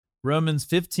Romans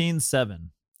 15:7.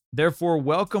 Therefore,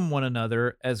 welcome one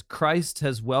another as Christ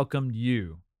has welcomed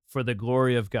you for the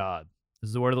glory of God. This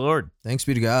is the word of the Lord. Thanks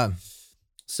be to God.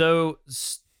 So,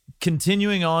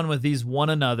 continuing on with these one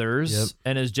another's, Yep.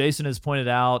 and as Jason has pointed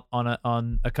out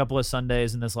on a couple of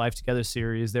Sundays in this Life Together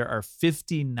series, there are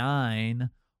 59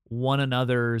 one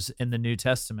another's in the New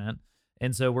Testament.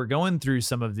 And so we're going through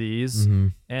some of these,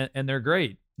 and they're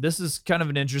great. This is kind of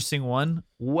an interesting one.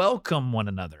 Welcome one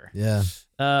another. Yeah.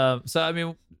 So, I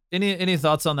mean, any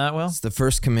thoughts on that, Will? It's the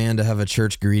first command to have a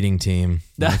church greeting team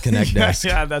on the Connect desk.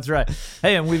 Yeah, that's right.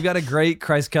 Hey, and we've got a great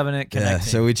Christ Covenant Connect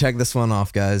team. So we checked this one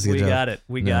off, guys. Good We job. got it.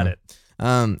 We got it.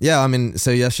 Yeah, I mean,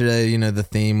 so yesterday, the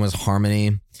theme was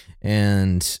harmony,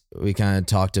 and we kind of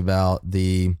talked about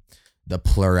the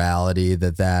plurality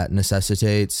that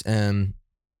necessitates. And,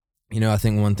 I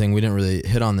think one thing we didn't really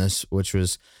hit on this, which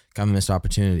was kind of a missed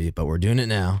opportunity, but we're doing it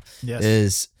now, Yes.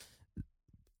 is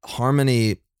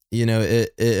harmony.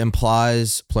 It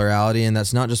implies plurality, and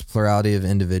that's not just plurality of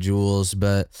individuals,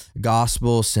 but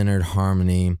gospel-centered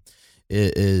harmony.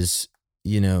 It is,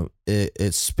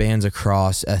 it spans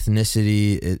across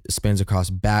ethnicity, it spans across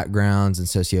backgrounds and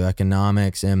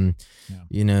socioeconomics, and,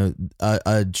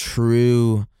 a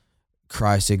true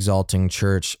Christ-exalting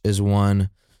church is one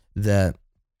that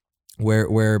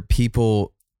where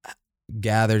people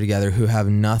gather together who have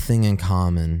nothing in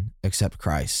common except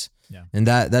Christ. Yeah. And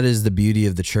that is the beauty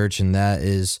of the church, and that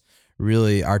is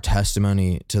really our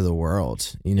testimony to the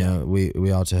world.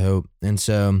 We ought to hope. And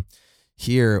so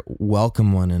here,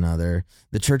 welcome one another.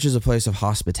 The church is a place of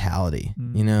hospitality,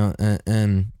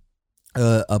 and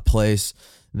a place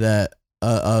that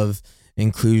of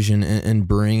inclusion and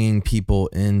bringing people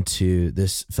into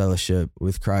this fellowship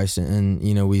with Christ. And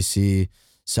we see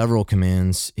several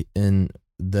commands in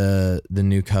the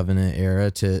new covenant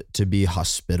era to be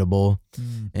hospitable.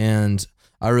 And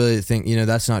I really think,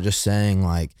 that's not just saying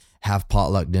like have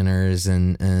potluck dinners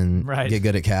and Right. get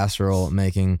good at casserole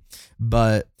making,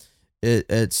 but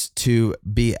it's to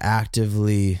be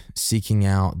actively seeking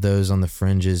out those on the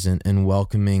fringes and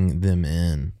welcoming them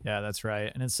in. Yeah, that's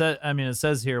right. And it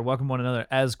says here, welcome one another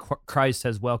as Christ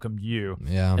has welcomed you.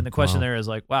 Yeah. And the question wow. there is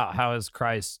like, wow, how has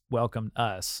Christ welcomed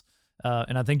us?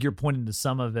 And I think you're pointing to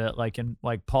some of it, like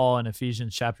Paul in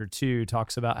Ephesians chapter 2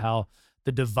 talks about how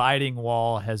the dividing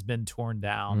wall has been torn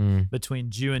down between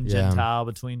Jew and Yeah. Gentile,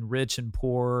 between rich and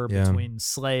poor, Yeah. between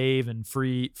slave and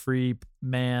free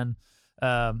man.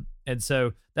 And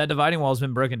so that dividing wall has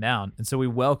been broken down. And so we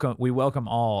welcome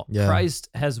all. Yeah. Christ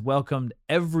has welcomed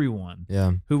everyone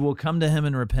Yeah. who will come to him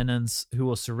in repentance, who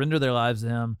will surrender their lives to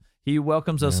him. He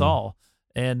welcomes us Yeah. all.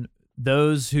 And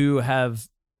those who have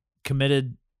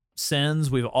committed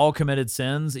sins, we've all committed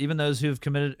sins, even those who have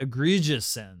committed egregious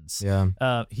sins.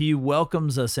 Yeah. He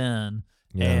welcomes us in,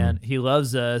 Yeah. and he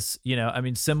loves us.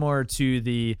 Similar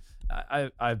to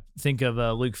I think of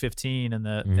Luke 15 and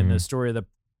in the story of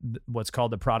what's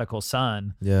called the prodigal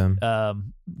son, Yeah.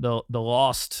 the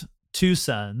lost two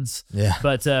sons. Yeah.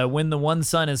 But when the one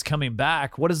son is coming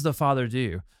back, what does the father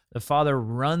do? The father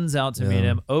runs out to meet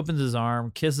him, opens his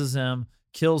arm, kisses him,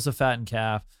 kills the fattened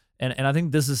calf. And I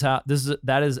think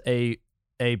that is a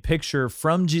picture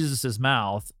from Jesus's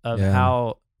mouth of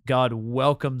how God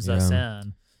welcomes us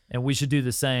in, and we should do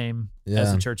the same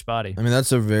as a church body. I mean,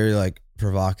 that's a very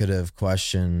provocative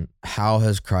question. How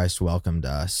has Christ welcomed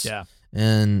us? Yeah.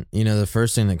 And the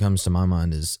first thing that comes to my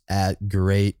mind is at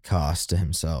great cost to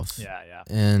himself. Yeah.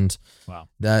 And Wow.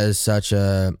 that is such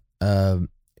a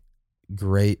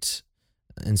great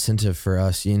incentive for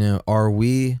us. Are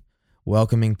we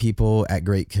welcoming people at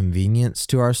great convenience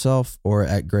to ourselves or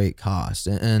at great cost?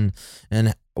 And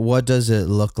what does it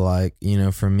look like,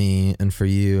 for me and for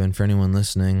you and for anyone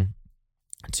listening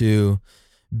to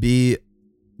be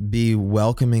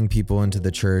welcoming people into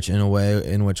the church in a way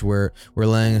in which we're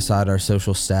laying aside our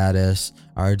social status,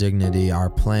 our dignity, our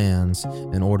plans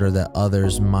in order that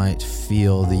others might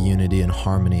feel the unity and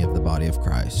harmony of the body of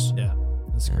Christ. Yeah.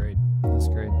 That's great. That's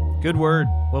great. Good word.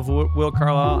 Well, Will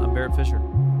Carlisle, I'm Barrett Fisher.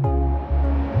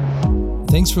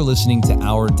 Thanks for listening to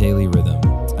Our Daily Rhythm.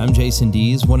 I'm Jason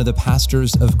Dees, one of the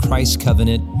pastors of Christ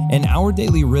Covenant, and Our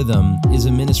Daily Rhythm is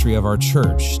a ministry of our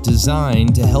church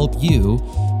designed to help you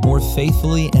more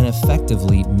faithfully and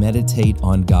effectively meditate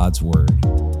on God's Word.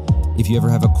 If you ever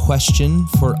have a question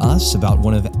for us about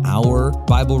one of our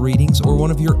Bible readings or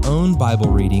one of your own Bible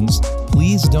readings,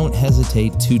 please don't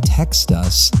hesitate to text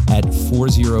us at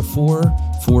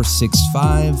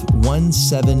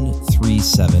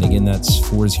 404-465-1737. Again, that's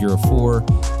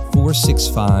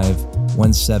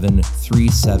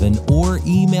 404-465-1737, or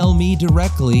email me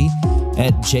directly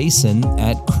at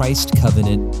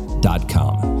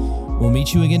jason@christcovenant.com. We'll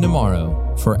meet you again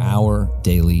tomorrow for Our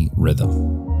Daily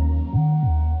Rhythm.